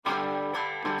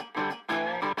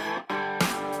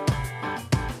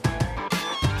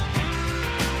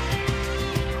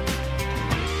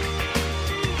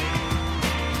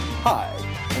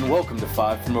Welcome to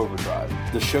 5 from Overdrive,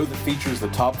 the show that features the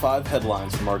top 5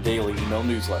 headlines from our daily email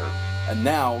newsletter. And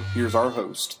now, here's our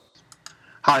host.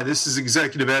 Hi, this is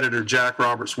Executive Editor Jack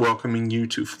Roberts welcoming you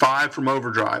to 5 from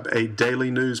Overdrive, a daily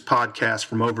news podcast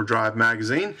from Overdrive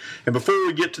Magazine. And before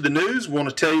we get to the news, we want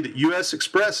to tell you that U.S.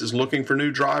 Express is looking for new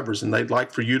drivers and they'd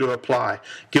like for you to apply.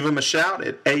 Give them a shout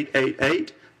at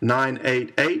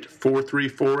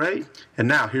 888-988-4348. And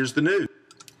now, here's the news.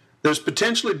 There's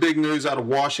potentially big news out of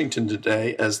Washington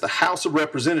today as the House of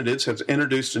Representatives has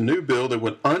introduced a new bill that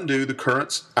would undo the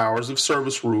current hours of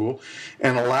service rule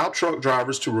and allow truck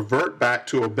drivers to revert back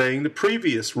to obeying the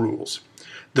previous rules.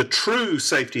 The True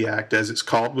Safety Act, as it's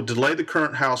called, would delay the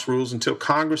current House rules until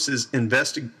Congress's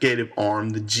investigative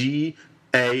arm, the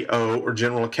GAO, or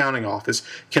General Accounting Office,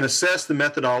 can assess the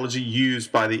methodology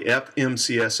used by the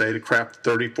FMCSA to craft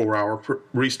the 34-hour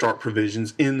restart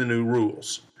provisions in the new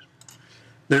rules.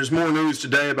 There's more news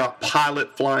today about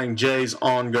Pilot Flying J's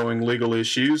ongoing legal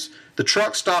issues. The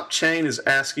truck stop chain is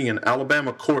asking an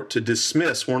Alabama court to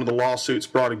dismiss one of the lawsuits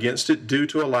brought against it due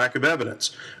to a lack of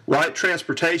evidence. Wright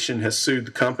Transportation has sued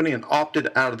the company and opted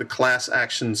out of the class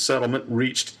action settlement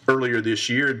reached earlier this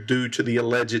year due to the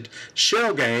alleged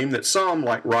shell game that some,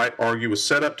 like Wright, argue was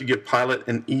set up to give Pilot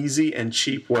an easy and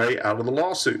cheap way out of the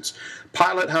lawsuits.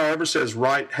 Pilot, however, says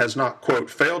Wright has not, quote,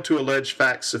 failed to allege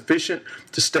facts sufficient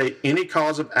to state any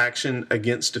cause of action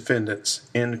against defendants,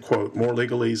 end quote. More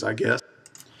legalese, I guess.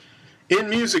 In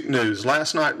music news,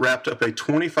 last night wrapped up a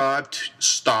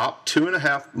 25-stop,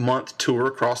 2.5-month tour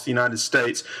across the United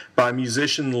States by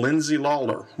musician Lindsay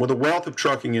Lawler, with a wealth of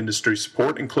trucking industry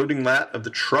support, including that of the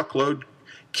Truckload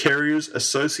Carriers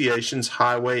Association's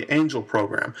Highway Angel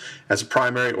program as a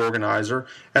primary organizer,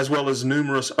 as well as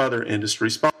numerous other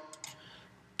industry sponsors.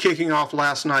 Kicking off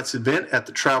last night's event at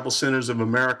the Travel Centers of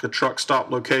America truck stop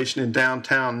location in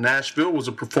downtown Nashville was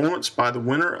a performance by the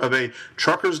winner of a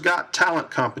Truckers Got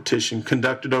Talent competition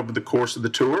conducted over the course of the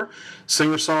tour.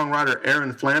 Singer-songwriter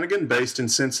Erin Flanagan, based in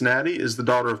Cincinnati, is the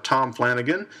daughter of Tom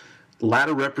Flanagan,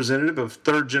 latter representative of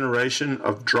third generation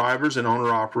of drivers and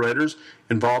owner-operators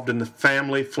involved in the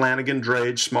family Flanagan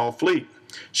drayage small fleet.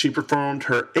 She performed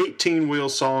her 18-wheel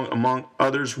song, among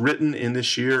others, written in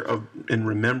this year in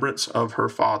remembrance of her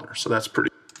father. So that's pretty.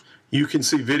 You can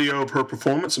see video of her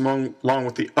performance along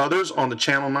with the others on the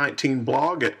Channel 19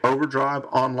 blog at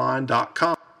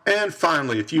overdriveonline.com. And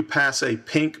finally, if you pass a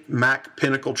pink Mack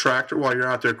Pinnacle tractor while you're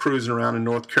out there cruising around in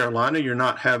North Carolina, you're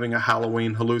not having a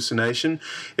Halloween hallucination.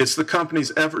 It's the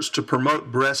company's efforts to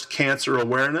promote breast cancer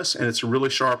awareness, and it's a really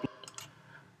sharp.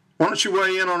 Why don't you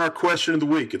weigh in on our question of the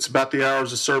week? It's about the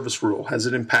hours of service rule. Has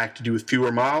it impacted you with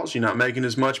fewer miles? You're not making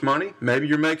as much money? Maybe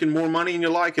you're making more money and you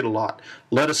like it a lot.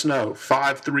 Let us know.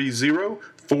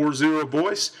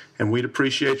 530-40-VOICE, and we'd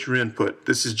appreciate your input.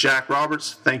 This is Jack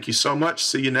Roberts. Thank you so much.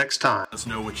 See you next time. Let us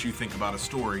know what you think about a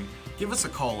story. Give us a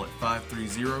call at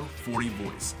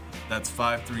 530-40-VOICE. That's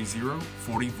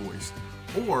 530-40-VOICE.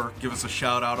 Or give us a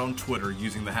shout out on Twitter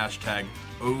using the hashtag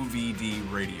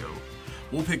OVDRadio.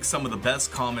 We'll pick some of the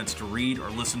best comments to read or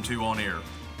listen to on air.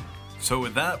 So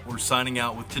with that, we're signing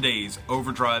out with today's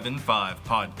Overdrive in 5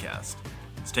 podcast.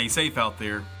 Stay safe out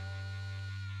there.